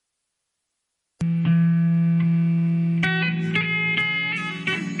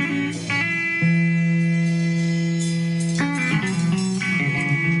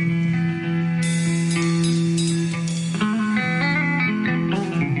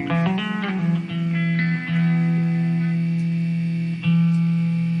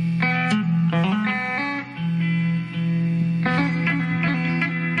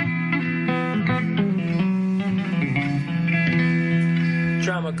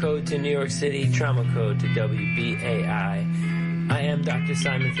Code to New York City, Trauma Code to WBAI. I am Dr.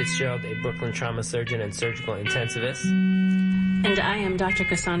 Simon Fitzgerald, a Brooklyn trauma surgeon and surgical intensivist. And I am Dr.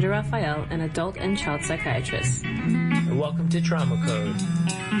 Cassandra Raphael, an adult and child psychiatrist. And welcome to Trauma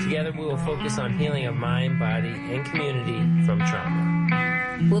Code. Together we will focus on healing of mind, body, and community from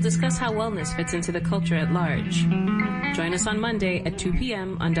trauma. We'll discuss how wellness fits into the culture at large. Join us on Monday at 2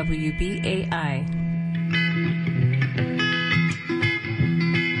 p.m. on WBAI.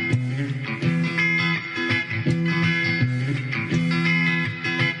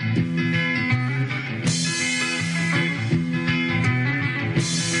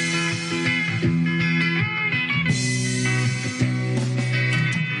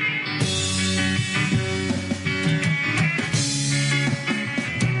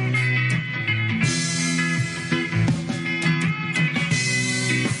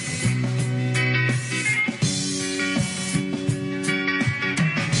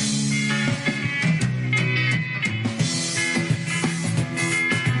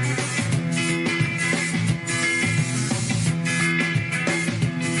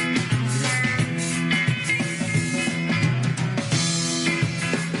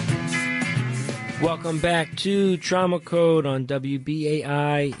 Welcome back to Trauma Code on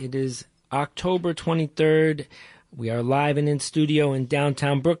WBAI. It is October 23rd. We are live and in studio in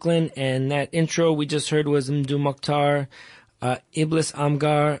downtown Brooklyn, and that intro we just heard was Mdu Mokhtar, Iblis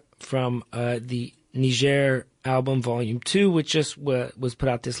Amgar from the Niger album Volume 2, which just was put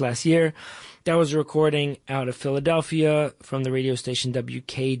out this last year. That was a recording out of Philadelphia from the radio station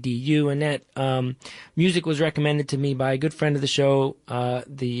WKDU, and that music was recommended to me by a good friend of the show,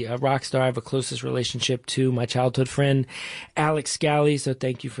 the rock star I have a closest relationship to, my childhood friend, Alex Scally. So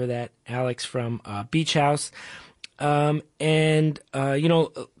thank you for that, Alex from Beach House. You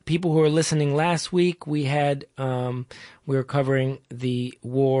know, people who were listening last week, we were covering the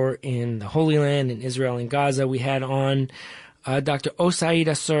war in the Holy Land, in Israel and Gaza. We had on Dr. Osaid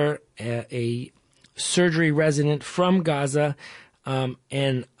Alser, a surgery resident from Gaza,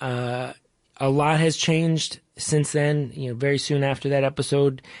 and a lot has changed since then. You know, very soon after that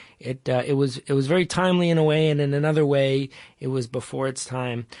episode, it was very timely in a way, and in another way, it was before its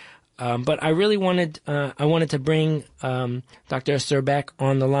time. But I really wanted to bring Dr. Alser back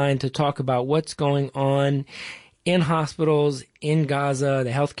on the line to talk about what's going on in hospitals in Gaza,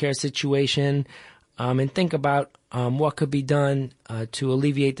 the healthcare situation, and think about what could be done to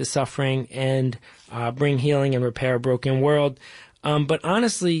alleviate the suffering and bring healing and repair a broken world. But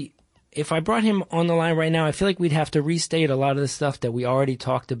honestly, if I brought him on the line right now, I feel like we'd have to restate a lot of the stuff that we already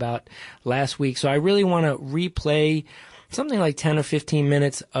talked about last week. So I really want to replay something like 10 or 15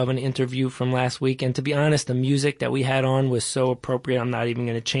 minutes of an interview from last week. And to be honest, the music that we had on was so appropriate, I'm not even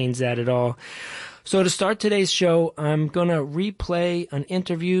going to change that at all. So to start today's show, I'm going to replay an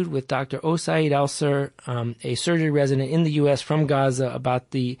interview with Dr. Osaid Alser, a surgery resident in the U.S. from Gaza,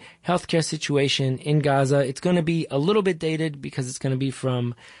 about the healthcare situation in Gaza. It's going to be a little bit dated because it's going to be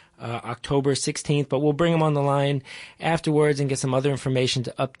from October 16th, but we'll bring him on the line afterwards and get some other information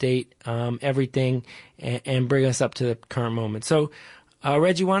to update everything and bring us up to the current moment. So,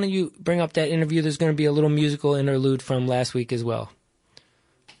 Reggie, why don't you bring up that interview? There's going to be a little musical interlude from last week as well.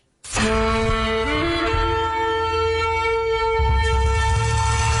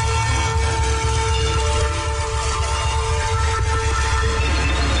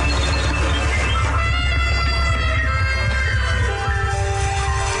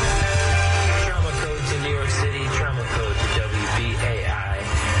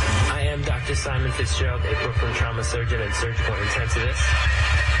 Simon Fitzgerald, a Brooklyn trauma surgeon and surgical intensivist.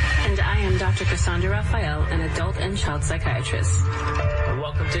 And I am Dr. Cassandra Raphael, an adult and child psychiatrist. And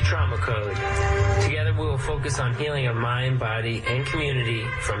welcome to Trauma Code. Together we will focus on healing of mind, body, and community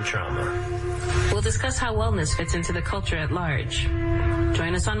from trauma. We'll discuss how wellness fits into the culture at large.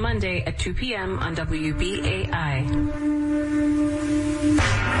 Join us on Monday at 2 p.m. on WBAI.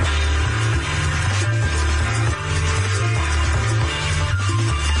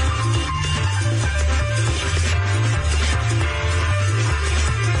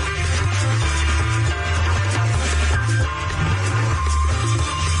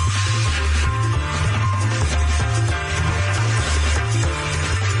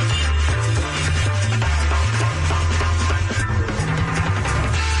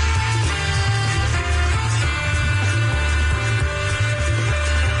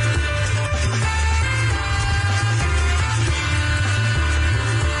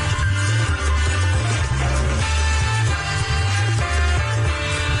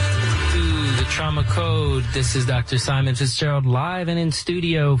 Code. This is Dr. Simon Fitzgerald live and in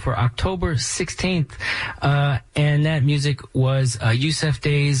studio for October 16th. And that music was Yusuf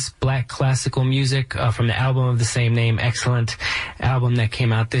Day's Black Classical Music from the album of the same name. Excellent album that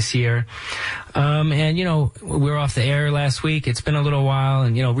came out this year. And, you know, we were off the air last week. It's been a little while.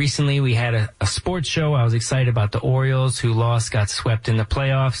 And, you know, recently we had a sports show. I was excited about the Orioles, who got swept in the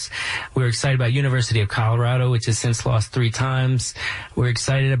playoffs. We were excited about University of Colorado, which has since lost 3 times. We're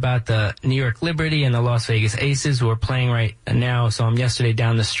excited about the New York Liberty and the Las Vegas Aces, who are playing right now. So I'm yesterday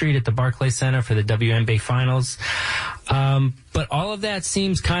down the street at the Barclays Center for the WNBA Finals. But all of that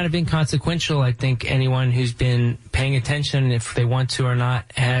seems kind of inconsequential. I think anyone who's been paying attention, if they want to or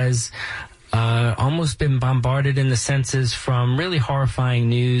not, has almost been bombarded in the senses from really horrifying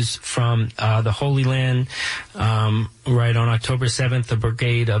news from the Holy Land. Right on October 7th, the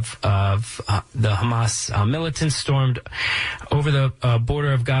brigade of the Hamas militants stormed over the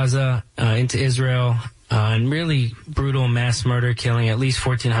border of Gaza into Israel. And really brutal mass murder, killing at least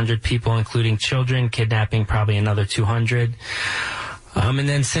 1,400 people, including children, kidnapping probably another 200. And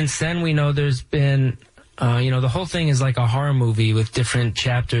then since then, we know there's been, the whole thing is like a horror movie with different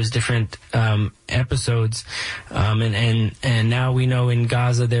chapters, different episodes. And now we know in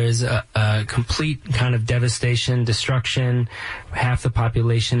Gaza there's a complete kind of devastation, destruction. Half the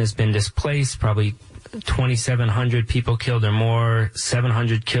population has been displaced, probably 2,700 people killed or more,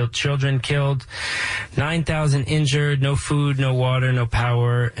 700 children killed, 9,000 injured, no food, no water, no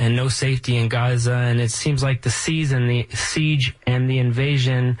power, and no safety in Gaza. And it seems like the siege and the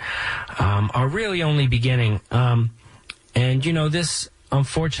invasion are really only beginning. And, you know, this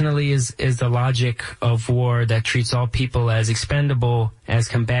unfortunately is the logic of war that treats all people as expendable, as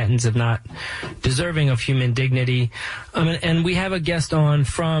combatants, if not deserving of human dignity. And we have a guest on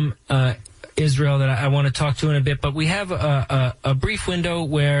from Israel that I want to talk to in a bit, but we have a brief window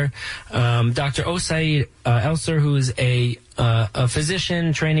where Dr. Osaid Alser, who is a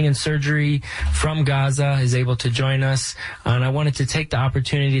physician training in surgery from Gaza, is able to join us. And I wanted to take the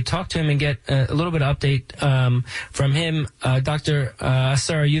opportunity to talk to him and get a little bit of update from him. Dr.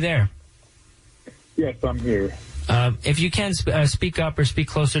 Alser, are you there? Yes, I'm here. If you can speak up or speak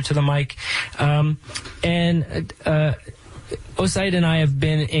closer to the mic. Osaid and I have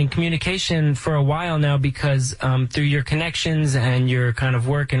been in communication for a while now because through your connections and your kind of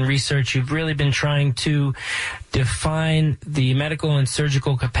work and research, you've really been trying to define the medical and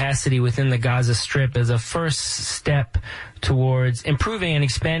surgical capacity within the Gaza Strip as a first step towards improving and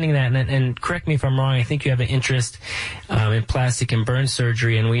expanding that. And correct me if I'm wrong, I think you have an interest in plastic and burn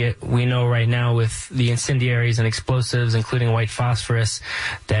surgery. And we know right now with the incendiaries and explosives, including white phosphorus,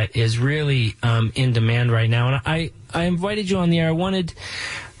 that is really in demand right now. And I invited you on the air. I wanted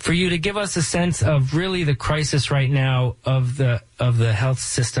for you to give us a sense of really the crisis right now of the health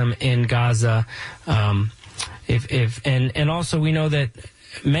system in Gaza. And also we know that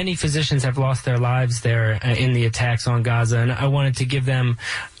many physicians have lost their lives there in the attacks on Gaza, and I wanted to give them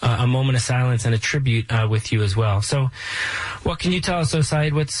a moment of silence and a tribute with you as well. So what can you tell us,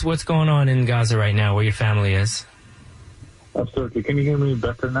 Osaid? What's going on in Gaza right now, where your family is? Absolutely. Can you hear me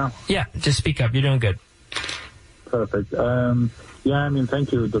better now? Yeah, just speak up. You're doing good. Perfect.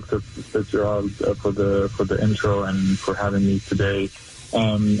 Thank you, Dr. Fitzgerald, for the intro and for having me today.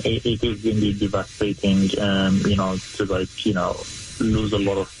 It is indeed devastating, to lose a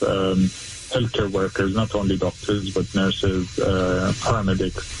lot of healthcare workers, not only doctors but nurses,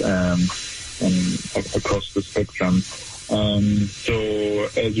 paramedics, and across the spectrum. So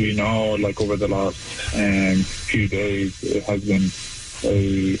as we know, like over the last few days, it has been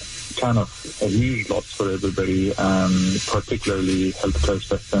a kind of a huge loss for everybody, particularly healthcare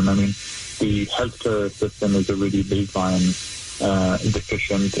system. I mean, the healthcare system is already baseline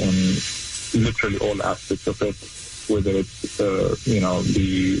deficient in literally all aspects of it, whether it's the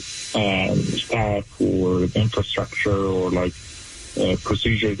staff or the infrastructure or like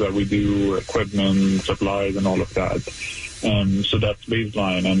procedures that we do, equipment, supplies, and all of that. So that's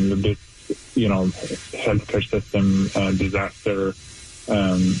baseline, and this healthcare system disaster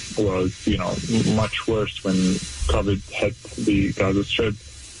was much worse when COVID hit the Gaza Strip,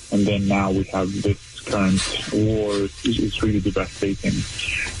 and then now we have this current war. It's really devastating.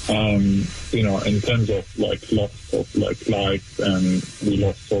 In terms of like loss of like life, we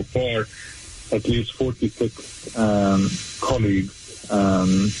lost so far at least 46 colleagues.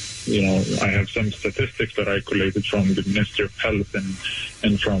 I have some statistics that I collated from the Ministry of Health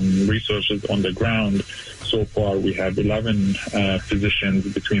and from resources on the ground. So far, we have 11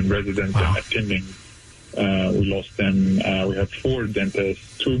 physicians between residents and attending. We lost them. We have 4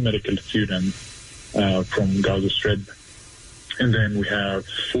 dentists, 2 medical students from Gaza Strip, And then we have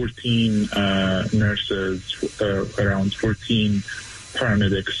 14 nurses, around 14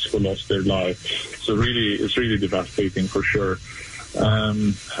 paramedics who lost their life. So really, it's really devastating for sure.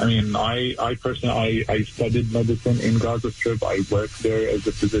 I personally, I studied medicine in Gaza Strip. I worked there as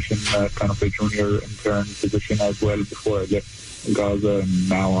a physician, kind of a junior intern physician as well before I left Gaza, and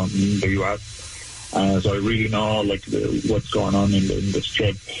now I'm in the U.S. So I really know what's going on in the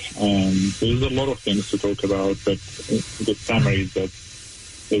Strip. There's a lot of things to talk about, but the summary is that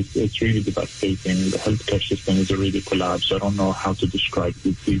it's really devastating. The healthcare system is already collapsed. I don't know how to describe it.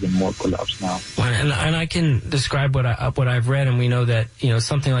 It's even more collapsed now. Well, and I can describe what I've read, and we know that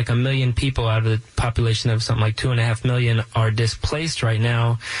something like 1 million people out of the population of something like 2.5 million are displaced right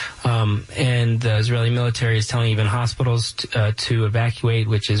now, and the Israeli military is telling even hospitals to evacuate,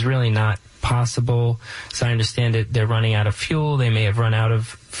 which is really not possible. As I understand it, they're running out of fuel. They may have run out of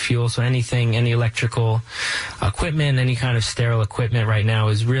fuel, so any electrical equipment, any kind of sterile equipment right now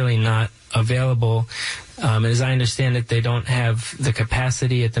is really not available. As I understand it, they don't have the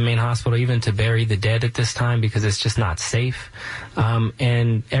capacity at the main hospital even to bury the dead at this time because it's just not safe.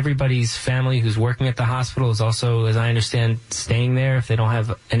 And everybody's family who's working at the hospital is also, as I understand, staying there if they don't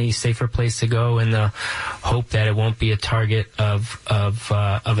have any safer place to go, in the hope that it won't be a target of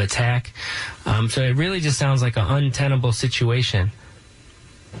attack. So it really just sounds like an untenable situation.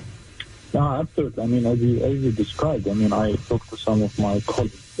 No, absolutely. As you described, I talked to some of my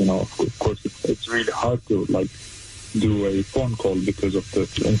colleagues. Of course, it's really hard to do a phone call because of the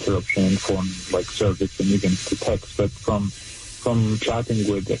interruption in phone service and even to text. But from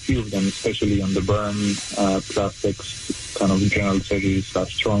chatting with a few of them, especially on the burn, plastics, kind of general surgery /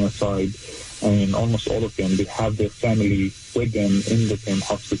 trauma side, almost all of them, they have their family with them in the same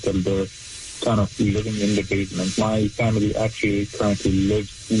hospital. They're kind of living in the basement. My family actually currently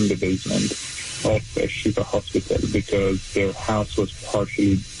lives in the basement of Shifa Hospital because their house was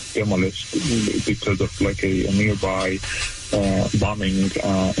partially demolished because of a nearby bombing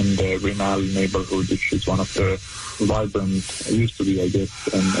in the Rimal neighborhood, which is one of the vibrant, used to be, I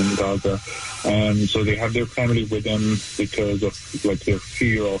guess, in Gaza. So they have their family with them because of their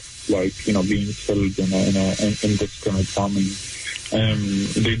fear of being killed in this kind of bombing.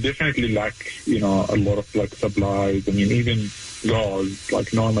 They definitely lack, a lot of supplies. Even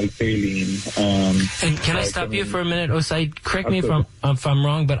gauze, normal saline. And can I stop you for a minute, Osaid? Correct me if I'm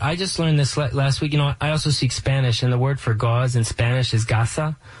wrong, but I just learned this last week. I also speak Spanish, and the word for gauze in Spanish is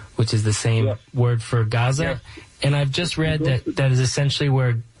gasa, which is the same word for Gaza. Yes. And I've just read that is essentially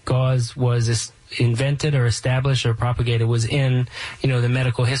where gauze was invented or established or propagated, was in, the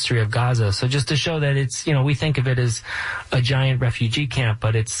medical history of Gaza. So just to show that it's, we think of it as a giant refugee camp,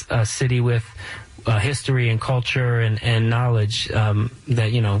 but it's a city with history and culture and knowledge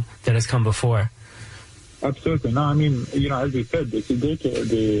that has come before. Absolutely. No, as you said, if you go to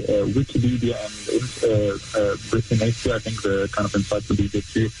the Wikipedia and Britannica, I think the kind of encyclopedia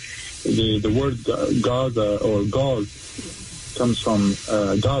too, the word Gaza or gauze comes from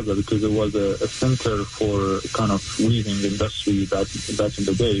Gaza because it was a center for kind of weaving industry back in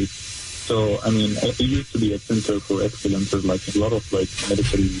the day. So, it used to be a center for excellence of a lot of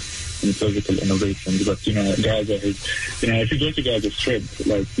medical and surgical innovations. But, Gaza is, if you go to Gaza Strip,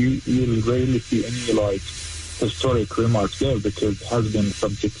 you'll rarely see any historic remarks there because it has been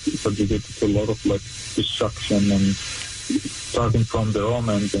subjugated to a lot of destruction, and starting from the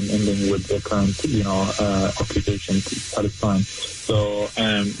Romans and ending with the current, occupation to Palestine. So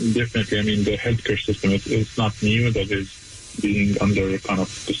definitely, the healthcare system is not new. That is being under kind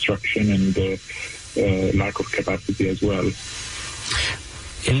of destruction and lack of capacity as well.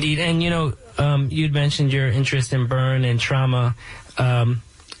 Indeed, and you'd mentioned your interest in burn and trauma,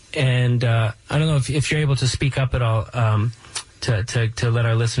 and I don't know if you're able to speak up at all to let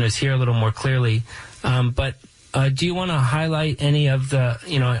our listeners hear a little more clearly, but. Do you want to highlight any of the,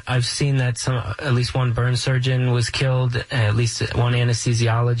 I've seen that at least one burn surgeon was killed, at least one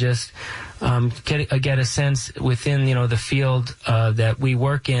anesthesiologist. Get a sense within, the field that we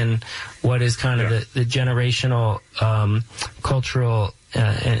work in, what is kind of the generational, cultural,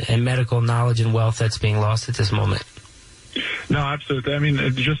 and medical knowledge and wealth that's being lost at this moment. No,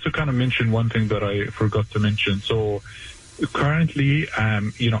 absolutely. Just to kind of mention one thing that I forgot to mention. So, currently,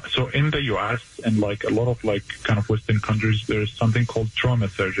 so in the U.S. and a lot of kind of Western countries, there's something called trauma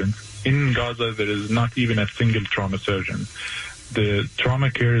surgeons. In Gaza, there is not even a single trauma surgeon. The trauma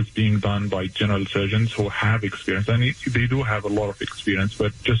care is being done by general surgeons who have experience, and they do have a lot of experience.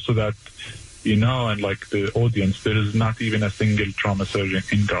 But just so that and the audience, there is not even a single trauma surgeon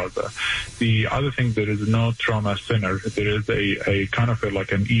in Gaza. The other thing, there is no trauma center. There is a kind of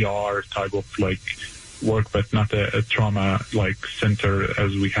an ER type of work, but not a trauma center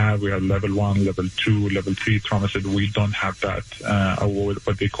as we have. We have level 1, level 2, level 3 trauma center. We don't have that,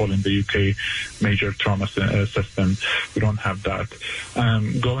 what they call in the UK major trauma system. We don't have that.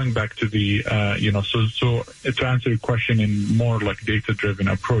 Going back to the, so to answer your question in more data-driven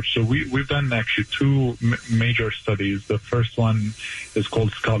approach. So we've done actually 2 major studies. The first one is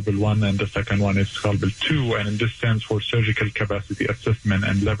called Scalpel 1 and the second one is Scalpel 2, and this stands for Surgical Capacity Assessment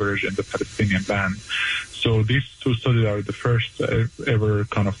and Leverage in the Palestinian Land. So these 2 studies are the first ever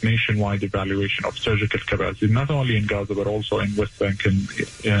kind of nationwide evaluation of surgical capacity, not only in Gaza, but also in West Bank and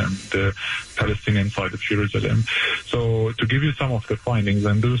the Palestinian side of Jerusalem. So to give you some of the findings,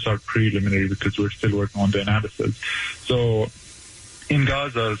 and those are preliminary because we're still working on the analysis. So in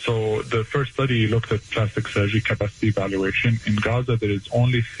Gaza, so the first study looked at plastic surgery capacity evaluation. In Gaza, there is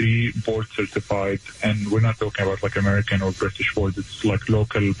only 3 board certified, and we're not talking about American or British boards. It's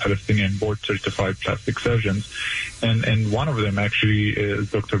local Palestinian board certified plastic surgeons. And one of them actually is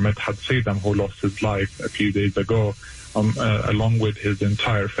Dr. Medhat Saydam, who lost his life a few days ago, along with his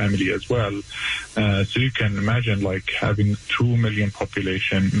entire family as well. So you can imagine having 2 million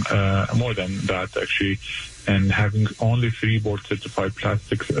population, more than that actually, and having only 3 board-certified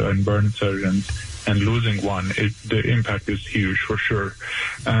plastics and burn surgeons and losing one, the impact is huge for sure.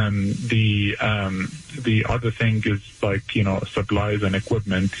 The other thing is supplies and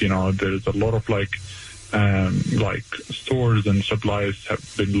equipment. There's a lot of stores and supplies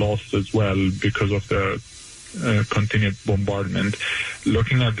have been lost as well because of the continued bombardment.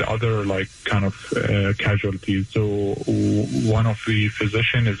 Looking at the other casualties, so one of the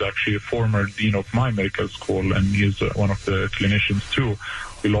physicians is actually a former dean of my medical school, and he's one of the clinicians too.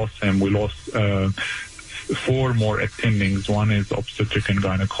 We lost him. We lost 4 more attendings. One is obstetric and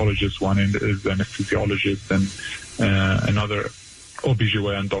gynecologist, one is anesthesiologist, and another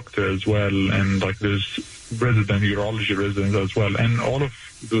OBGYN doctor as well, and there's urology residents as well. And all of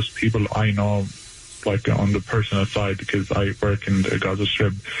those people I know on the personal side because I work in the Gaza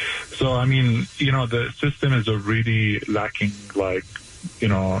Strip. So, the system is really lacking,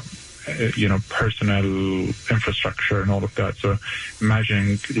 personnel infrastructure and all of that. So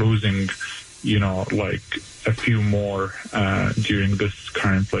imagining losing, a few more during this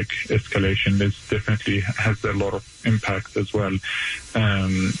current escalation is definitely has a lot of impact as well.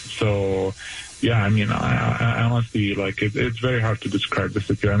 So yeah, I honestly, it's very hard to describe the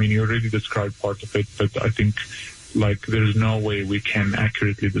situation. You already described part of it, but I think, there's no way we can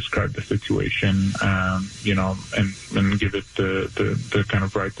accurately describe the situation, and give it the kind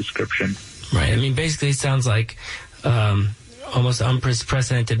of right description. Right. Basically it sounds like almost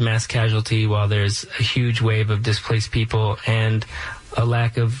unprecedented mass casualty while there's a huge wave of displaced people and a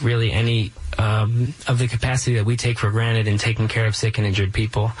lack of really any of the capacity that we take for granted in taking care of sick and injured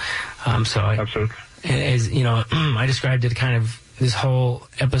people. Absolutely. I described it kind of this whole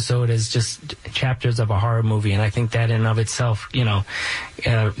episode as just chapters of a horror movie, and I think that in and of itself,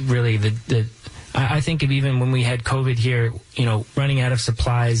 really I think of even when we had COVID here, running out of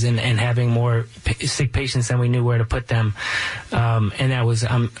supplies and having more sick patients than we knew where to put them. And that was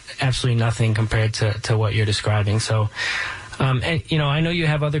absolutely nothing compared to what you're describing. So, and, I know you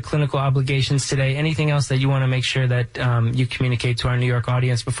have other clinical obligations today. Anything else that you want to make sure that you communicate to our New York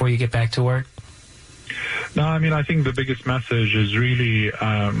audience before you get back to work? No, I think the biggest message is really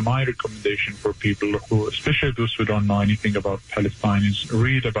my recommendation for people who, especially those who don't know anything about Palestine, is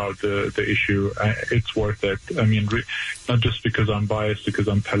read about the issue. It's worth it. Not just because I'm biased, because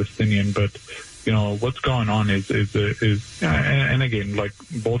I'm Palestinian, but what's going on is and again,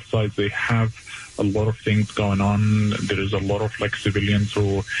 both sides, they have a lot of things going on. There is a lot of civilians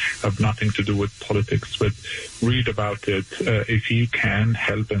who have nothing to do with politics, but read about it. If you can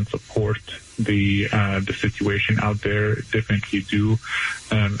help and support the situation out there, definitely do.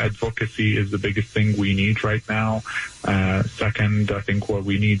 Advocacy is the biggest thing we need right now. Second, I think what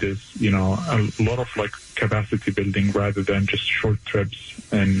we need is, a lot of capacity building rather than just short trips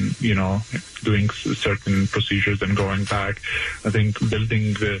and, doing certain procedures and going back. I think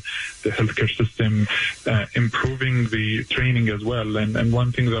building the healthcare system, improving the training as well. And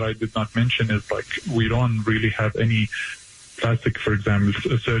one thing that I did not mention is we don't really have any plastic, for example,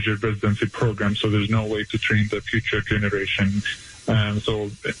 surgery residency program, so there's no way to train the future generation. So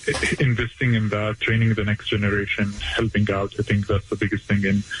investing in that, training the next generation, helping out, I think that's the biggest thing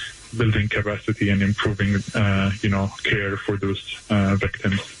in building capacity and improving, care for those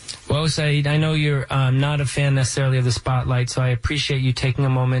victims. Well, Osaid, I know you're not a fan necessarily of the spotlight, so I appreciate you taking a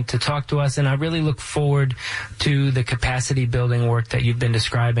moment to talk to us, and I really look forward to the capacity building work that you've been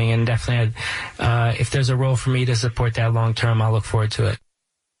describing, and definitely if there's a role for me to support that long term, I'll look forward to it.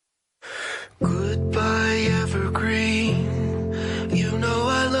 Goodbye, evergreen. You know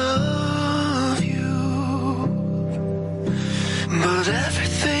I love you, but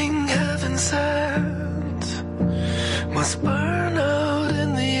everything heaven sent must burn out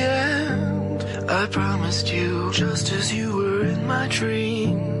in the end. I promised you just as you were in my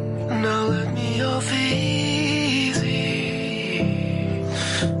dream. Now let me off easy,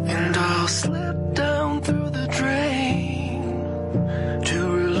 and I'll slip down through the drain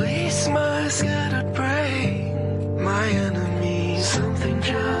to release my scattered brain. My enemy, something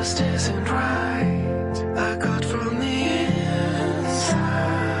just isn't right. I got from the inside.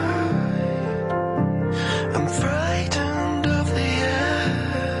 I'm frightened of the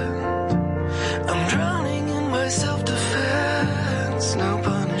end. I'm drowning in my self-defense. Now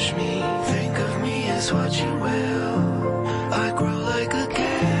punish me, think of me as what you will. I grow like a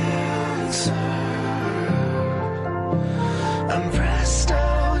cancer. I'm pressed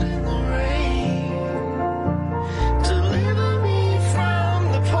out in the rain. Deliver me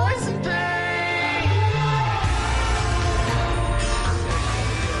from the poison pain.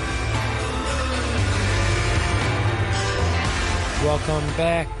 Welcome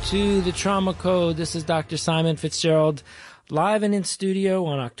back to the Trauma Code. This is Dr. Simon Fitzgerald, live and in studio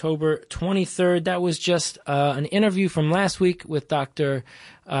on October 23rd. That was just an interview from last week with Dr.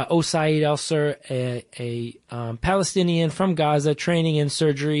 Osaid Alser, a Palestinian from Gaza training in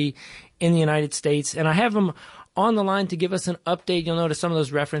surgery in the United States. And I have him on the line to give us an update. You'll notice some of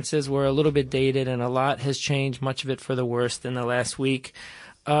those references were a little bit dated and a lot has changed, much of it for the worst in the last week.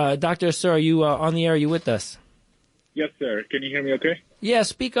 Dr. Alser, are you on the air? Are you with us? Yes, sir. Can you hear me okay? Yeah,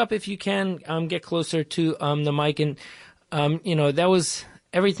 speak up if you can. Get closer to the mic. And, that was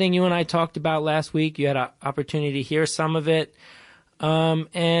everything you and I talked about last week. You had an opportunity to hear some of it. What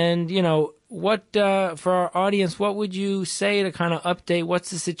for our audience, what would you say to kind of update? What's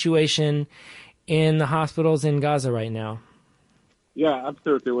the situation in the hospitals in Gaza right now? Yeah,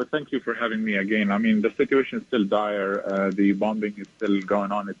 absolutely. Well, thank you for having me again. I mean, the situation is still dire. The bombing is still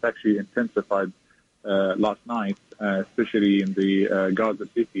going on. It's actually intensified last night, especially in the Gaza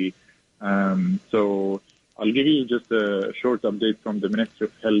city. So I'll give you just a short update from the Ministry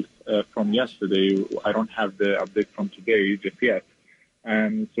of Health from yesterday. I don't have the update from today just yet.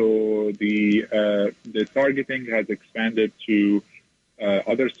 So the targeting has expanded to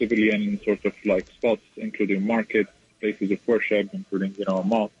other civilian sort of like spots, including markets, places of worship, including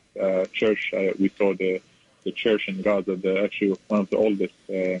mosque, church. We saw the church in Gaza, actually one of the oldest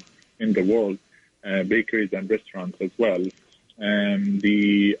in the world. Bakeries and restaurants as well.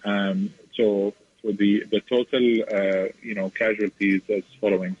 So the total casualties as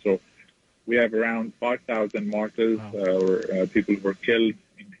following. So we have around 5,000 martyrs or people who were killed,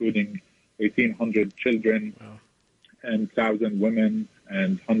 including 1,800 children and 1,000 women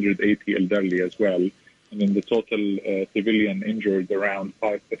and 180 elderly as well. And then the total civilian injured around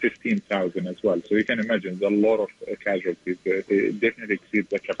 15,000 as well. So you can imagine there's a lot of casualties. It definitely exceeds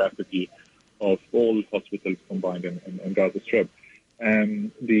the capacity of all hospitals combined in Gaza Strip.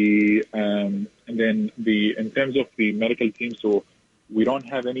 And in terms of the medical team, so we don't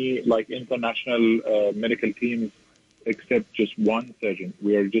have any international medical teams except just one surgeon.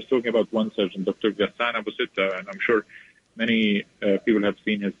 We are just talking about one surgeon, Dr. Ghassan Abu Sitta, and I'm sure many people have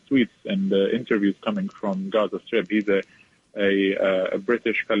seen his tweets and interviews coming from Gaza Strip. He's a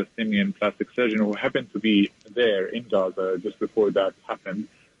British Palestinian plastic surgeon who happened to be there in Gaza just before that happened.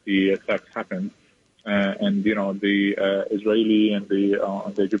 The attacks happened, and the Israeli and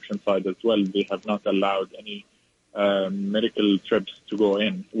on the Egyptian side as well, they have not allowed any medical trips to go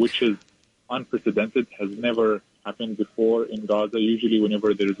in, which is unprecedented, has never happened before in Gaza. Usually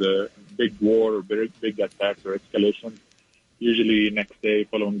whenever there's a big war or big attacks or escalation, usually next day,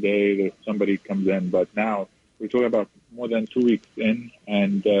 following day, somebody comes in. But now we're talking about more than 2 weeks in,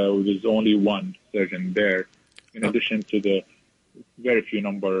 and there's only one surgeon there, in addition to the very few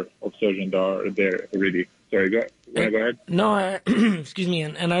number of surgeons that are there already. Sorry, go ahead. No, excuse me,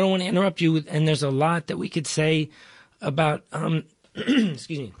 and I don't want to interrupt you. And there's a lot that we could say about,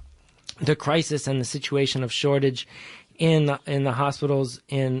 excuse me, the crisis and the situation of shortage in the hospitals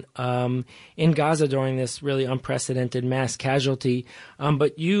in Gaza during this really unprecedented mass casualty.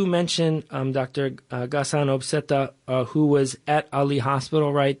 But you mentioned Dr. Ghassan Abu Sitta, who was at Ali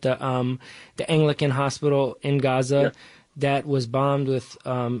Hospital, right? The Anglican hospital in Gaza. Yeah. That was bombed with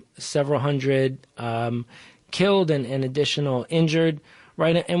several hundred killed and additional injured,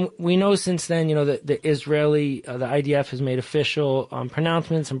 right? And we know since then, that the Israeli, the IDF has made official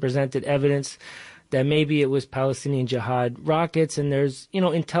pronouncements and presented evidence that maybe it was Palestinian Jihad rockets. And there's,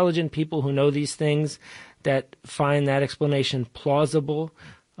 intelligent people who know these things that find that explanation plausible.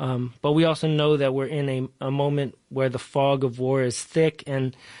 But we also know that we're in a moment where the fog of war is thick,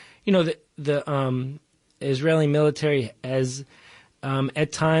 and the Israeli military has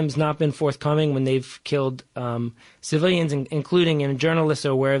at times not been forthcoming when they've killed civilians, including, and journalists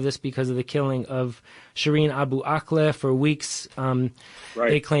are aware of this because of the killing of Shireen Abu Akleh. For weeks,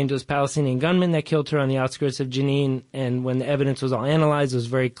 they claimed it was Palestinian gunmen that killed her on the outskirts of Jenin, and when the evidence was all analyzed, it was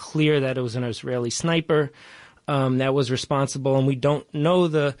very clear that it was an Israeli sniper that was responsible, and we don't know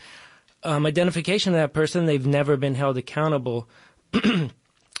the identification of that person. They've never been held accountable.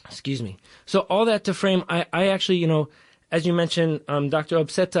 Excuse me. So all that to frame, I actually, as you mentioned, Dr.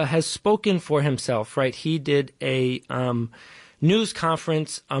 Obseta has spoken for himself, right? He did a news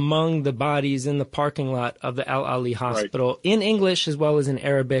conference among the bodies in the parking lot of the Al-Ali Hospital in English as well as in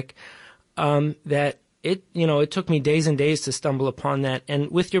Arabic. That it took me days and days to stumble upon that.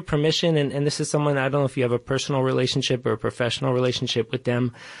 And with your permission, and this is someone, I don't know if you have a personal relationship or a professional relationship with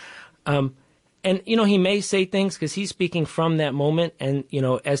them, and, he may say things because he's speaking from that moment. And,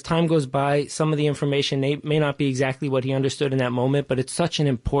 as time goes by, some of the information may not be exactly what he understood in that moment, but it's such an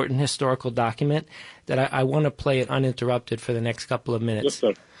important historical document that I want to play it uninterrupted for the next couple of minutes. Yes,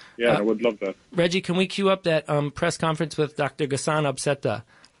 sir. Yeah, I would love that. Reggie, can we cue up that press conference with Dr. Ghassan Obseta?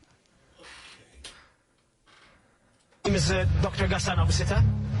 My name is Dr. Ghassan Obseta.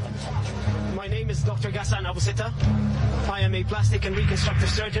 My name is Dr. Ghassan Obseta. I am a plastic and reconstructive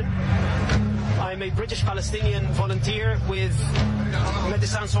surgeon. I am a British-Palestinian volunteer with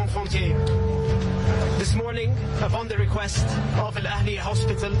Médecins Sans Frontières. This morning, upon the request of Al-Ahli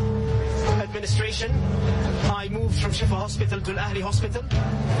Hospital administration, I moved from Shifa Hospital to Al-Ahli Hospital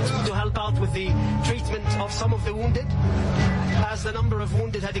to help out with the treatment of some of the wounded, as the number of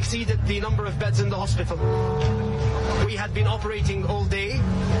wounded had exceeded the number of beds in the hospital. We had been operating all day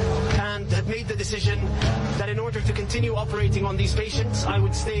and had made the decision that in order to continue operating on these patients, I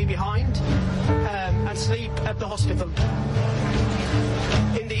would stay behind and sleep at the hospital.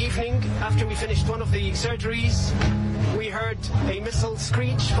 In the evening, after we finished one of the surgeries, we heard a missile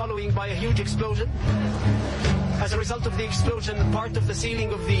screech following by a huge explosion. As a result of the explosion, part of the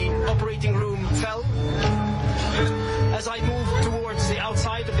ceiling of the operating room fell. As I moved towards the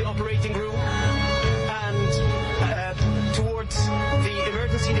outside of the operating room and towards the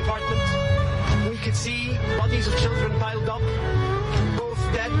emergency department, we could see bodies of children piled up, both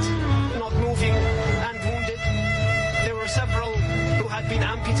dead, not moving, and wounded. There were several who had been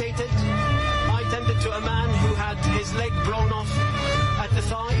amputated. I tended to a man who had his leg blown off at the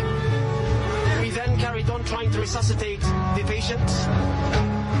thigh. We then carried on trying to resuscitate the patients.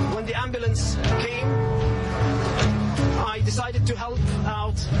 When the ambulance came, I decided to help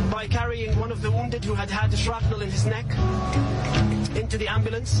out by carrying one of the wounded who had had a shrapnel in his neck into the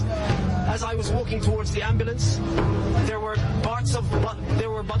ambulance. As I was walking towards the ambulance, there were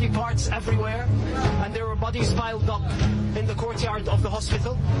body parts everywhere, and there were bodies piled up in the courtyard of the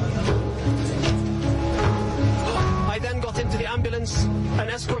hospital. I then got into the ambulance and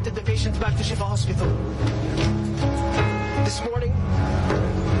escorted the patient back to Shifa Hospital. This morning,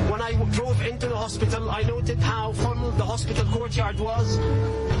 when I drove into the hospital, I noted how full the hospital courtyard was,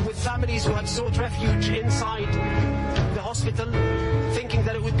 with families who had sought refuge inside the hospital, thinking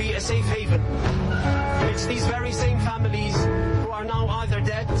that it would be a safe haven. It's these very same families who are now either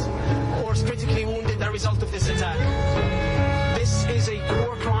dead or critically wounded as a result of this attack. This is a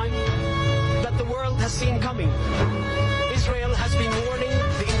war crime that the world has seen coming. Israel has been warning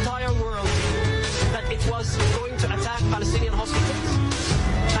the entire world that it was going to attack Palestinian hospitals,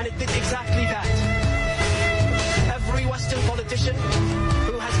 and it did exactly that. Every Western politician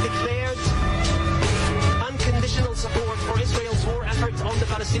who has declared unconditional support for Israel's war effort on the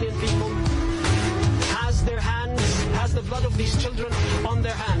Palestinian people has the blood of these children on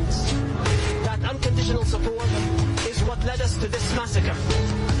their hands. That unconditional support is what led us to this massacre.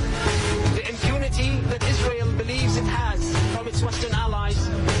 The impunity that Israel believes it has from its Western allies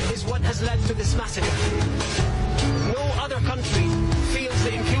is what has led to this massacre. No other country feels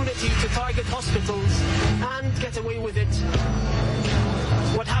the impunity to target hospitals and get away with it.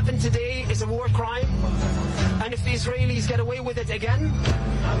 What happened today is a war crime, and if the Israelis get away with it again,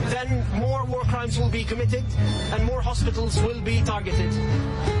 then more war crimes will be committed and more hospitals will be targeted.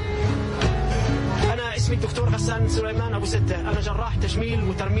 أنا اسمي الدكتور غسان سليمان أبو ستة. أنا جراح تجميل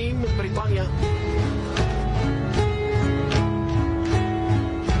وترميم من بريطانيا.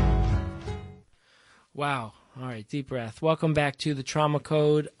 Wow. All right, deep breath. Welcome back to the Trauma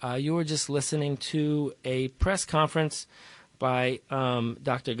Code. You were just listening to a press conference by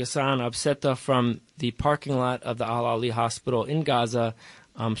Dr. Ghassan Obseta from the parking lot of the Al-Ali Hospital in Gaza,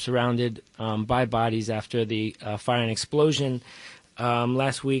 surrounded by bodies after the fire and explosion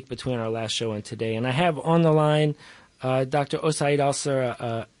last week between our last show and today. And I have on the line Dr. Osaid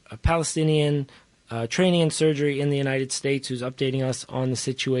Alser, a Palestinian training and surgery in the United States, who's updating us on the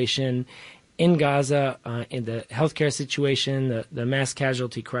situation in Gaza, in the healthcare situation, the mass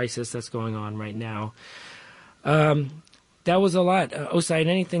casualty crisis that's going on right now. That was a lot. Osaid,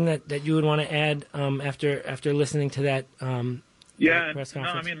 anything that you would want to add after listening to that press conference? No,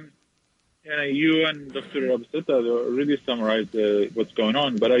 I mean, you and Dr. Abusita really summarized what's going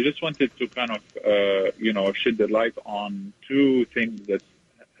on, but I just wanted to kind of, shed the light on two things that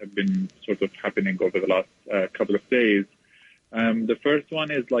have been sort of happening over the last couple of days. The first one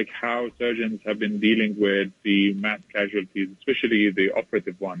is like how surgeons have been dealing with the mass casualties, especially the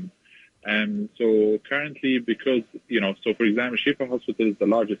operative ones. And so currently, because, so for example, Shifa Hospital is the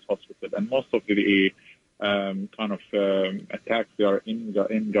largest hospital, and most of the attacks are in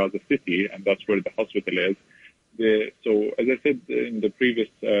Gaza City, and that's where the hospital is. So as I said in the previous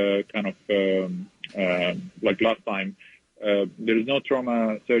last time, there is no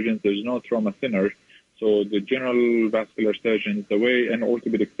trauma surgeons, there's no trauma centers. So the general vascular surgeons, and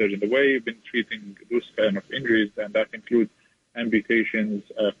orthopedic surgeons, the way you've been treating those kind of injuries, and that includes amputations,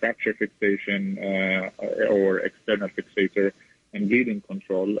 fracture fixation, or external fixator, and bleeding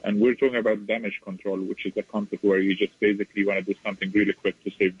control. And we're talking about damage control, which is a concept where you just basically want to do something really quick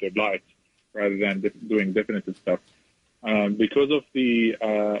to save their lives rather than doing definitive stuff. Because of the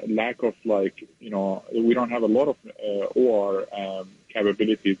lack of, we don't have a lot of OR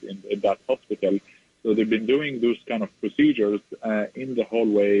capabilities in that hospital. So they've been doing those kind of procedures in the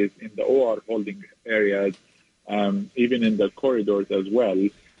hallways, in the OR holding areas, even in the corridors as well,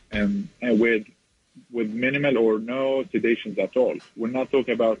 and with minimal or no sedations at all. We're not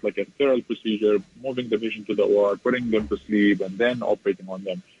talking about like a sterile procedure, moving the patient to the OR, putting them to sleep, and then operating on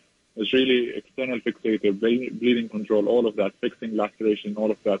them. It's really external fixator, bleeding control, all of that, fixing laceration,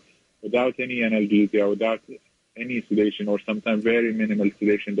 all of that, without any analgesia, without any sedation, or sometimes very minimal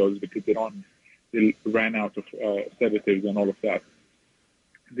sedation doses because they ran out of sedatives and all of that.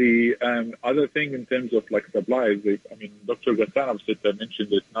 The other thing in terms of like supplies, Dr. Ghassan Abusita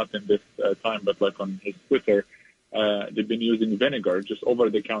mentioned it not in this time, but like on his Twitter, they've been using vinegar, just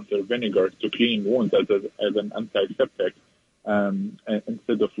over-the-counter vinegar, to clean wounds as an antiseptic,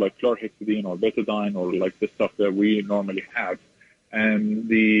 instead of like chlorhexidine or betadine or like the stuff that we normally have. And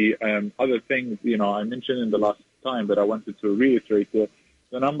the other things, I mentioned in the last time, but I wanted to reiterate the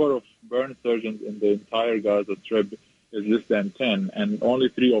number of burn surgeons in the entire Gaza Strip is less than 10, and only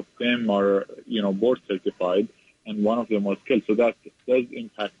 3 of them are, board certified, and 1 of them was killed. So that does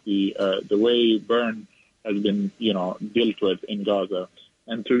impact the way burn has been, dealt with in Gaza.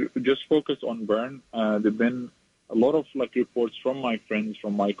 And to just focus on burn, there've been a lot of reports from my friends,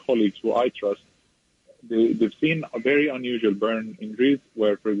 from my colleagues who I trust. They've seen a very unusual burn injuries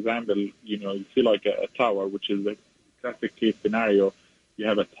where, for example, you see like a tower, which is a classic case scenario. You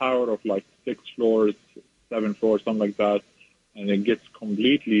have a tower of 6 floors, 7 floors, something like that, and it gets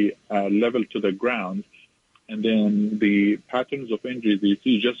completely level to the ground. And then the patterns of injuries you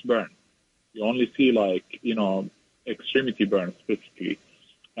see just burn. You only see extremity burns specifically,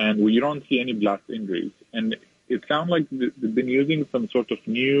 and you don't see any blast injuries. And it sounds like they've been using some sort of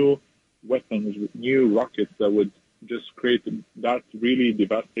new weapons, new rockets that would just create that really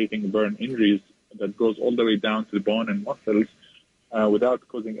devastating burn injuries that goes all the way down to the bone and muscles without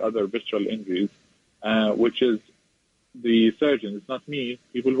causing other visceral injuries, which is the surgeons. It's not me.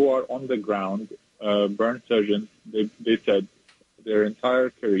 People who are on the ground, burn surgeons, they said their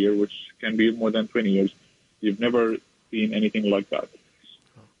entire career, which can be more than 20 years, you've never seen anything like that.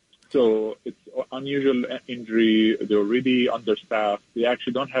 So it's unusual injury. They're already understaffed. They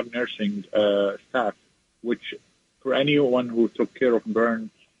actually don't have nursing staff, which for anyone who took care of burn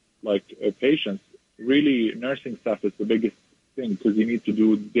patients, really nursing staff is the biggest thing because you need to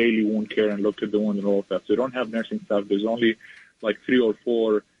do daily wound care and look at the wound and all of that. So you don't have nursing staff. There's only 3 or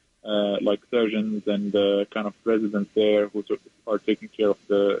 4 surgeons and kind of residents there who are taking care of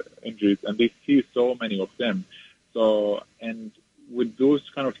the injuries, and they see so many of them. So, and with those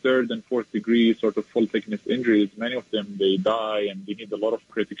kind of 3rd and 4th degree sort of full thickness injuries, many of them, they die and they need a lot of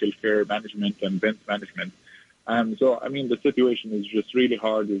critical care management and vent management. So, the situation is just really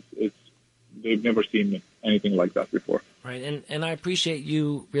hard. They've never seen anything like that before. Right, and I appreciate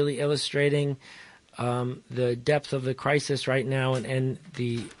you really illustrating the depth of the crisis right now and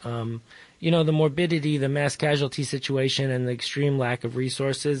the, the morbidity, the mass casualty situation, and the extreme lack of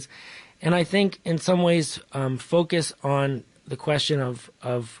resources. And I think in some ways focus on the question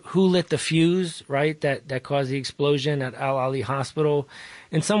of who lit the fuse, right, that caused the explosion at Al Ali Hospital,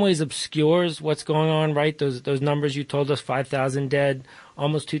 in some ways obscures what's going on, right? Those numbers you told us, 5,000 dead,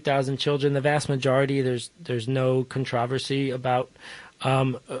 almost 2,000 children. The vast majority, there's no controversy about,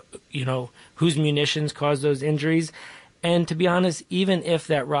 whose munitions caused those injuries. And to be honest, even if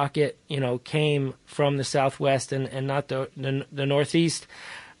that rocket, came from the southwest and not the northeast,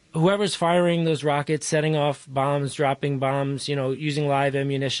 whoever's firing those rockets, setting off bombs, dropping bombs, using live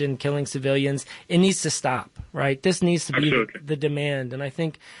ammunition, killing civilians, it needs to stop, right? This needs to be the demand. And I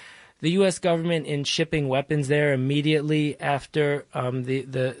think the U.S. government, in shipping weapons there immediately after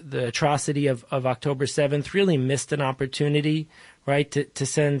the atrocity of October 7th, really missed an opportunity, right, to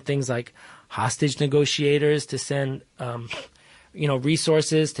send things like hostage negotiators, to send,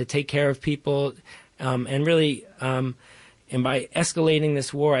 resources to take care of people, and really... And by escalating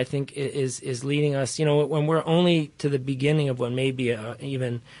this war, I think is leading us, when we're only to the beginning of what may be a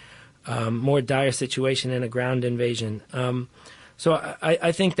even more dire situation in a ground invasion. So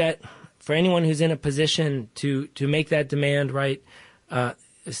I think that for anyone who's in a position to make that demand, right,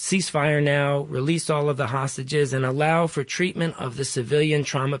 ceasefire now, release all of the hostages, and allow for treatment of the civilian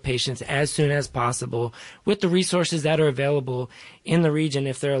trauma patients as soon as possible with the resources that are available in the region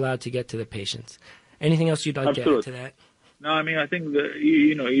if they're allowed to get to the patients. Anything else you'd like to add to that? No, I mean, I think that,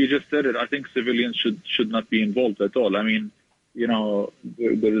 you just said it. I think civilians should not be involved at all. I mean,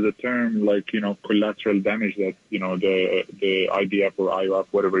 there is a term like, collateral damage that, the IDF or IOF,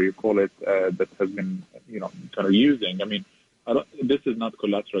 whatever you call it, that has been, kind of using. I mean, this is not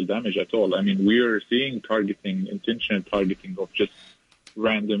collateral damage at all. I mean, we are seeing intentional targeting of just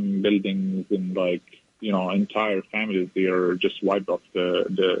random buildings and entire families. They are just wiped off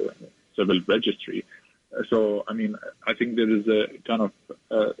the civil registry. So, I mean, I think there is a kind of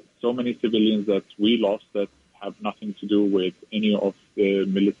so many civilians that we lost that have nothing to do with any of the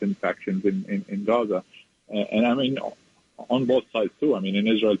militant factions in Gaza. And I mean, on both sides too. I mean, in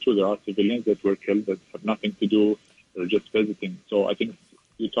Israel too, there are civilians that were killed that have nothing to do. They're just visiting. So I think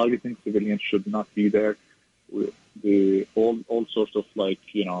targeting civilians should not be there. All sorts of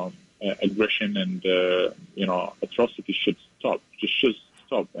aggression and, atrocity should stop. Just should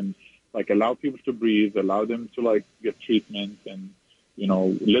stop. And allow people to breathe, allow them to get treatment, and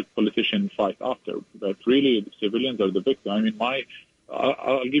let politicians fight after. But really, the civilians are the victim. I mean,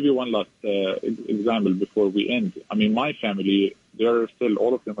 I'll give you one last example before we end. I mean, my family,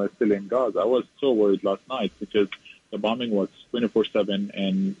 all of them are still in Gaza. I was so worried last night because the bombing was 24/7,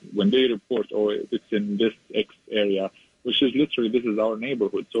 and when they report, it's in this X area, which is literally, this is our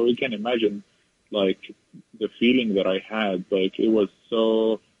neighborhood. So you can imagine, the feeling that I had, it was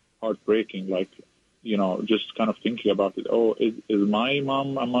so heartbreaking, just kind of thinking about it. Is my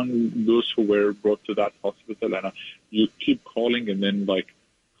mom among those who were brought to that hospital? And you keep calling, and then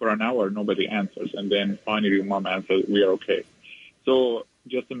for an hour nobody answers, and then finally your mom answers, "We are okay." So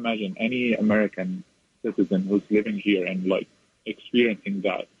just imagine any American citizen who's living here and experiencing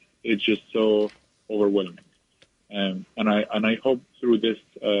that. It's just so overwhelming. And I hope through this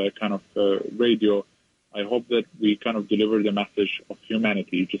kind of radio, I hope that we kind of deliver the message of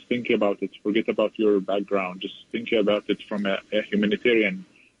humanity. Just think about it. Forget about your background. Just think about it from a humanitarian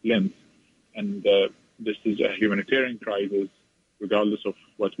lens. And this is a humanitarian crisis, regardless of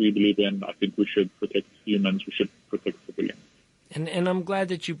what we believe in. I think we should protect humans. We should protect civilians. And I'm glad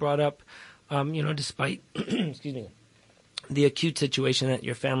that you brought up, despite excuse me, the acute situation that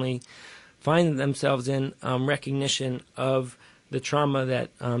your family find themselves in, recognition of the trauma that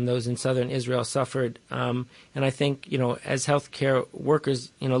those in southern Israel suffered. And I think, as healthcare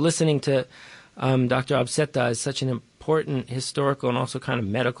workers, listening to Dr. Abseta is such an important historical and also kind of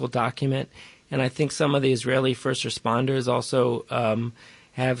medical document. And I think some of the Israeli first responders also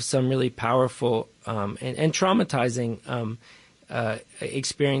have some really powerful and traumatizing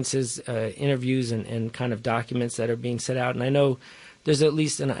experiences, interviews, and kind of documents that are being set out. And I know there's at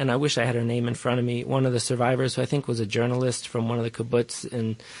least, and I wish I had her name in front of me, one of the survivors who I think was a journalist from one of the kibbutz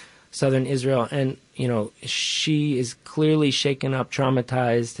in southern Israel. And, she is clearly shaken up,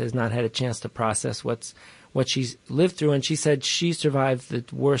 traumatized, has not had a chance to process what she's lived through. And she said she survived the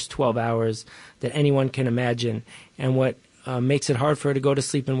worst 12 hours that anyone can imagine. And what makes it hard for her to go to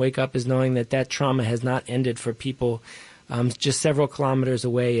sleep and wake up is knowing that trauma has not ended for people just several kilometers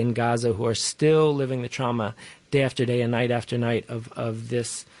away in Gaza who are still living the trauma day after day and night after night of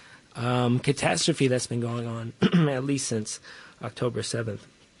this catastrophe that's been going on at least since October 7th.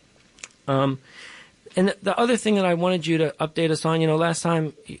 And the other thing that I wanted you to update us on, last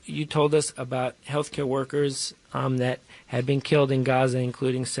time you told us about healthcare workers that had been killed in Gaza,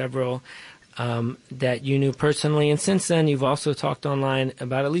 including several that you knew personally. And since then, you've also talked online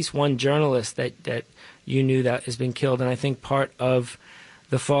about at least one journalist that you knew that has been killed. And I think part of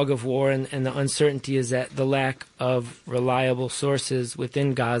the fog of war and the uncertainty is that the lack of reliable sources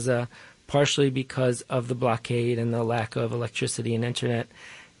within Gaza, partially because of the blockade and the lack of electricity and internet,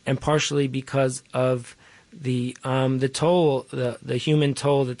 and partially because of the toll, the human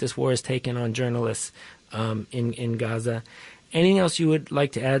toll that this war has taken on journalists in Gaza. Anything else you would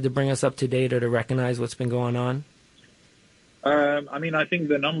like to add to bring us up to date or to recognize what's been going on? I mean, I think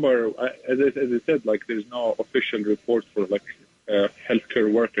the number, as I said, like there's no official report for like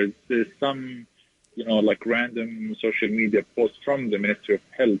healthcare workers. There's some, like random social media posts from the Ministry of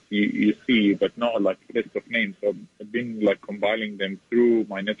Health you see, but not like list of names. So I've been like compiling them through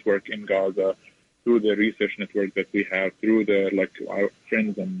my network in Gaza, through the research network that we have, through the like our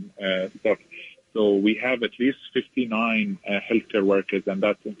friends and stuff. So we have at least 59 healthcare workers, and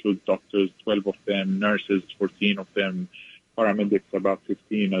that includes doctors, 12 of them, nurses, 14 of them, paramedics, about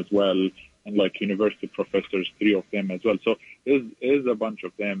 15 as well, and like university professors, 3 of them as well. So there's a bunch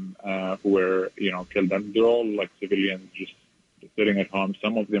of them who were, killed, and they're all like civilians just sitting at home.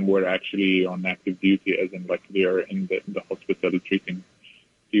 Some of them were actually on active duty, as in like they're in the hospital treating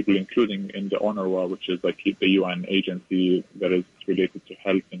people, including in the UNRWA, which is like the UN agency that is related to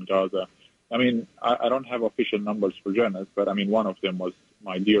health in Gaza. I mean, I don't have official numbers for journalists, but I mean, one of them was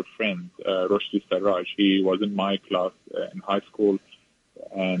my dear friend, Rushdie Sarraj. He was in my class in high school.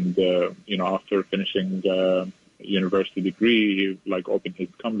 And, after finishing university degree, he like opened his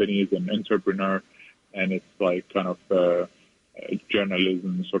company as an entrepreneur. And it's like kind of a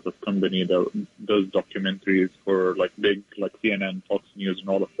journalism sort of company that does documentaries for like big, like CNN, Fox News and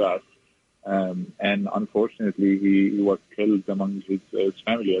all of that. And unfortunately, he was killed among his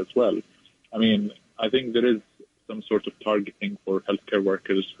family as well. I mean, I think there is some sort of targeting for healthcare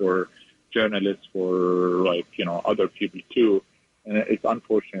workers, for journalists, for like, other people too. And it's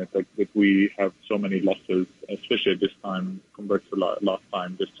unfortunate that we have so many losses, especially this time compared to last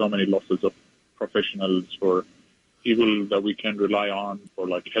time. There's so many losses of professionals, for people that we can rely on, for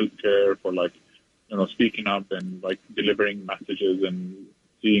like healthcare, for like, speaking up and like delivering messages and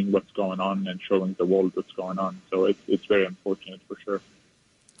seeing what's going on and showing the world what's going on. So it's very unfortunate for sure.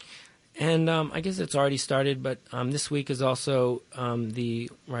 And I guess it's already started, but this week is also the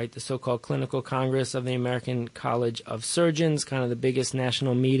so-called Clinical Congress of the American College of Surgeons, kind of the biggest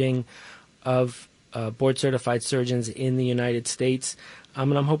national meeting of board-certified surgeons in the United States.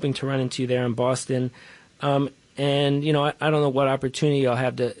 And I'm hoping to run into you there in Boston. And, I don't know what opportunity I'll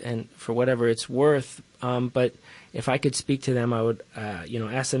have to, and for whatever it's worth, but if I could speak to them, I would,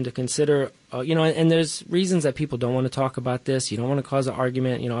 ask them to consider, and there's reasons that people don't want to talk about this. You don't want to cause an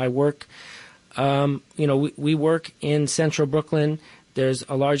argument. I work, we work in central Brooklyn. There's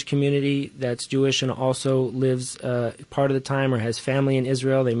a large community that's Jewish and also lives part of the time or has family in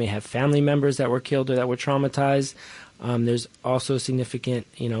Israel. They may have family members that were killed or that were traumatized. There's also significant,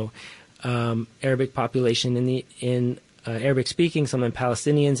 Arabic population in Arabic speaking, some of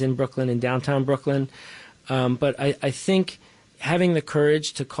Palestinians in Brooklyn, in downtown Brooklyn. But I think having the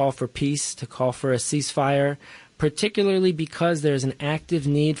courage to call for peace, to call for a ceasefire, particularly because there's an active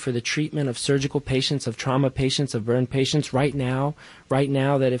need for the treatment of surgical patients, of trauma patients, of burn patients right now,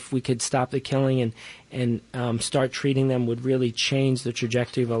 that if we could stop the killing and start treating them would really change the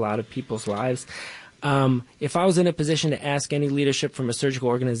trajectory of a lot of people's lives. If I was in a position to ask any leadership from a surgical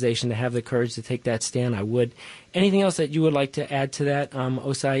organization to have the courage to take that stand, I would. Anything else that you would like to add to that,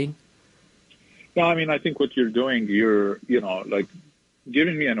 Osaid? No, I mean, I think what you're doing, you're like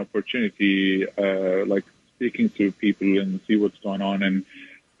giving me an opportunity, like speaking to people and see what's going on and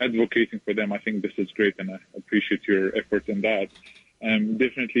advocating for them. I think this is great, and I appreciate your efforts in that.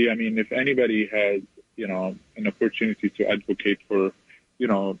 Definitely, I mean, if anybody has, an opportunity to advocate for,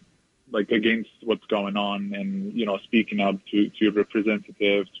 like against what's going on and, speaking up to your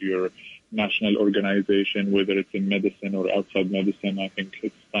representative, to your national organization, whether it's in medicine or outside medicine, I think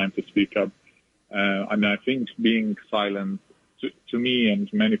it's time to speak up. I think being silent to me and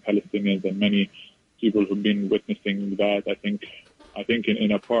to many Palestinians and many people who've been witnessing that, I think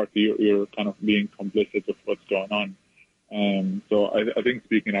in a part you're kind of being complicit of what's going on. So I think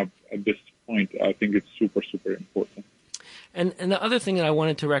speaking up at this point, I think it's super, super important. And the other thing that I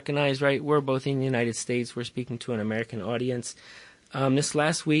wanted to recognize, right, we're both in the United States. We're speaking to an American audience. This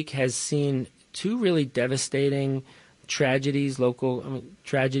last week has seen 2 really devastating tragedies,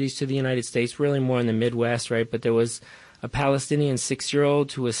 tragedies to the United States, really more in the Midwest, right? But there was a Palestinian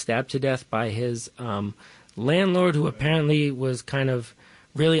 6-year-old who was stabbed to death by his landlord, who apparently was kind of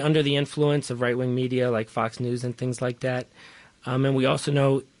really under the influence of right-wing media like Fox News and things like that. And we also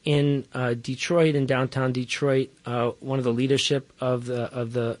know in Detroit, in downtown Detroit. One of the leadership of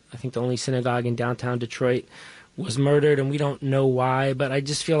the I think the only synagogue in downtown Detroit was murdered, and we don't know why. But I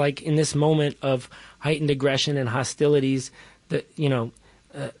just feel like in this moment of heightened aggression and hostilities, that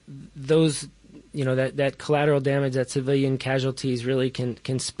that collateral damage, that civilian casualties really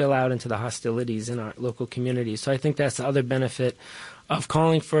can spill out into the hostilities in our local communities. So I think that's the other benefit of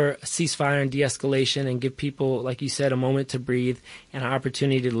calling for a ceasefire and de-escalation, and give people, like you said, a moment to breathe and an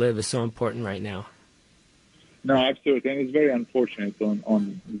opportunity to live is so important right now. No, absolutely. And it's very unfortunate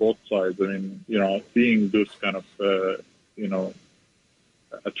on both sides. I mean, seeing those kind of,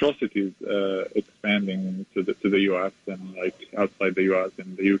 atrocities expanding to the U.S. and like outside the U.S.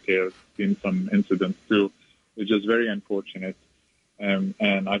 and the U.K. I've seen some incidents too. It's just very unfortunate. And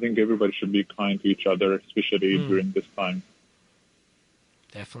I think everybody should be kind to each other, especially during this time.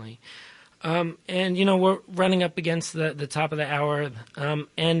 Definitely. And, we're running up against the top of the hour.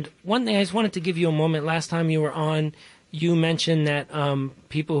 And one thing, I just wanted to give you a moment. Last time you were on, you mentioned that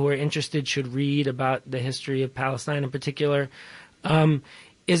people who are interested should read about the history of Palestine in particular.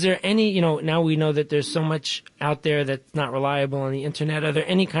 Is there any, now we know that there's so much out there that's not reliable on the internet. Are there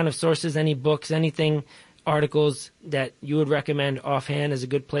any kind of sources, any books, anything, articles that you would recommend offhand as a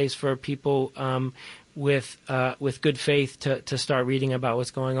good place for people with good faith to start reading about what's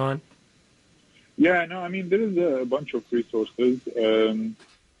going on? Yeah, no, I mean, there is a bunch of resources.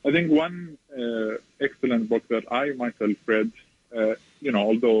 I think one excellent book that I myself read,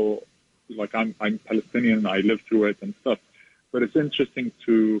 although like I'm Palestinian, I lived through it and stuff, but it's interesting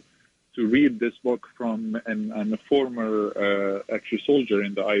to read this book from a former actually soldier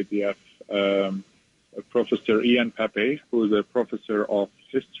in the IDF, Professor Ian Pape, who is a professor of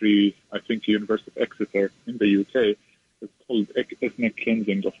history, I think, University of Exeter in the UK. It's called Ethnic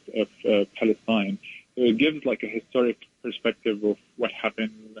Cleansing of Palestine. So it gives like a historic perspective of what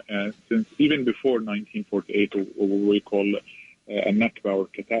happened since even before 1948, or what we call a Nakba or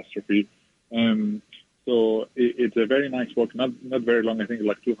catastrophe. So it's a very nice book, not very long, I think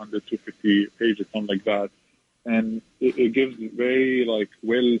like 200, 250 pages, something like that. And it gives very like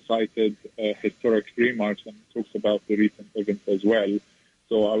well-cited historic remarks and talks about the recent events as well.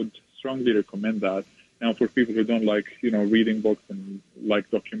 So I would strongly recommend that. Now, for people who don't like, reading books and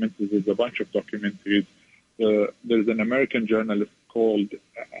like documentaries, there's a bunch of documentaries. There's an American journalist called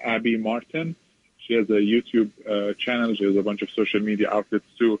Abby Martin. She has a YouTube channel. She has a bunch of social media outlets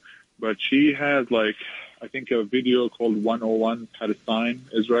too. But she has like, I think, a video called 101 Palestine,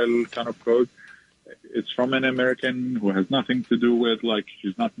 Israel kind of code. It's from an American who has nothing to do with, like,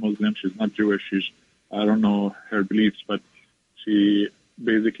 she's not Muslim, she's not Jewish, I don't know her beliefs, but she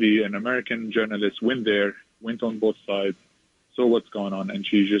basically, an American journalist went on both sides, saw what's going on, and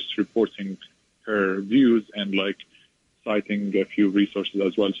she's just reporting her views and like citing a few resources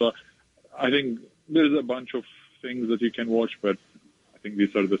as well. So I think there's a bunch of things that you can watch, but I think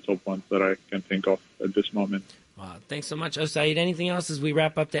these are the top ones that I can think of at this moment. Wow, thanks so much, Osaid. Anything else as we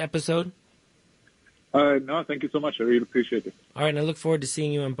wrap up the episode? No, thank you so much. I really appreciate it. All right, and I look forward to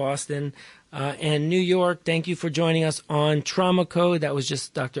seeing you in Boston and New York. Thank you for joining us on Trauma Code. That was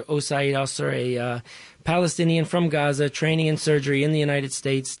just Dr. Osaid Alser, a Palestinian from Gaza, training in surgery in the United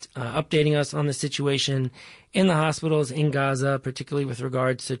States, updating us on the situation in the hospitals in Gaza, particularly with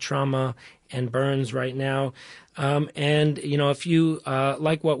regards to trauma and burns right now. And, if you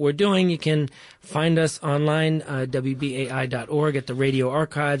like what we're doing, you can find us online, WBAI.org, at the radio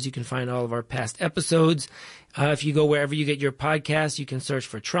archives. You can find all of our past episodes. If you go wherever you get your podcasts, you can search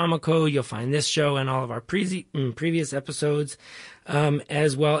for Trauma Code. You'll find this show and all of our previous episodes,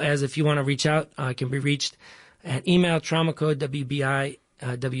 as well as if you want to reach out, can be reached at email traumacode, WBAI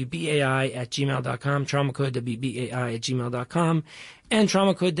at gmail.com, traumacode WBAI at gmail.com, and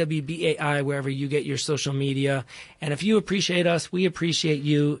traumacode WBAI wherever you get your social media. And if you appreciate us, we appreciate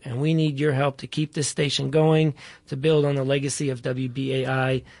you, and we need your help to keep this station going, to build on the legacy of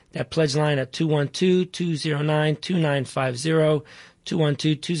WBAI. That pledge line at 212-209-2950,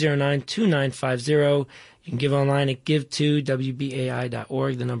 212-209-2950. You can give online at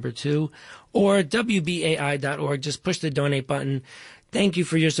give2wbai.org, the number 2, or wbai.org. Just push the donate button. Thank you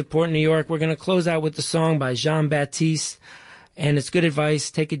for your support in New York. We're going to close out with the song by Jean-Baptiste, and it's good advice.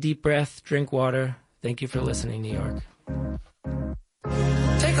 Take a deep breath, drink water. Thank you for listening, New York.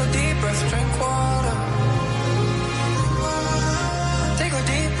 Take a deep breath, drink water. Take a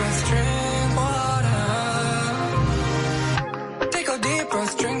deep breath, drink water. Take a deep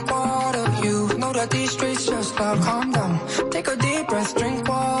breath, drink water. You know that these streets just loud, calm down. Take a deep breath, drink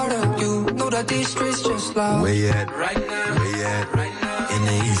water. You know that these streets just loud. Where you at? Right now. Where you at? Right now. In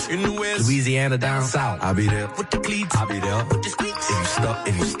the east, in the west, Louisiana down south. I'll be there with the cleats. I'll be there with the squeaks.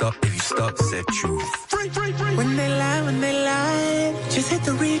 if you stop, set truth. When they lie, just hit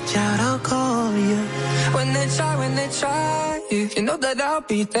the reach out, I'll call you. When they try, you know that I'll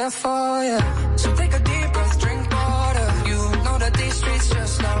be there for you. So take a deep breath, drink water. You know that these streets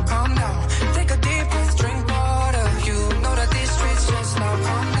just now calm down. Take a deep breath, drink water. You know that these streets just now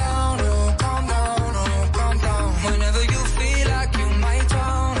calm down. Oh, calm down, oh, calm down. Whenever you feel like you might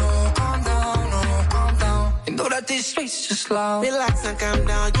drown, oh, calm down, oh, calm down. You know that these streets just loud. Relax and calm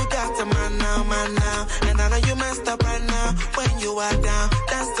down, you got to man now. And I know you messed up right now. When you are down,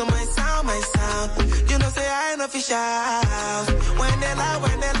 dance to my sound. You know say I ain't no fish out. When they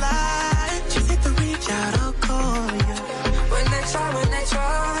lie, just hit the reach out, I'll call you. When they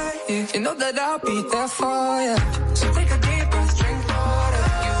try, you know that I'll be there for you. So take a deep breath, drink water.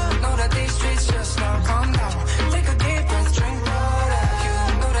 You know that these streets just now calm down. Take a deep breath, drink water. You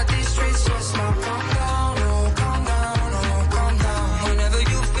know that these streets just now calm down. Oh, calm down, oh, calm down. Whenever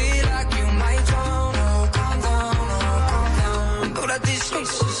you feel like you might drown, oh, calm down, oh, calm down. You know that these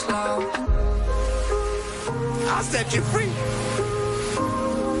streets just loud. I'll set you free.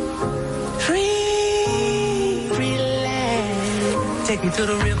 Relax. Take me to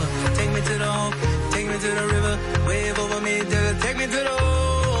the river, take me to the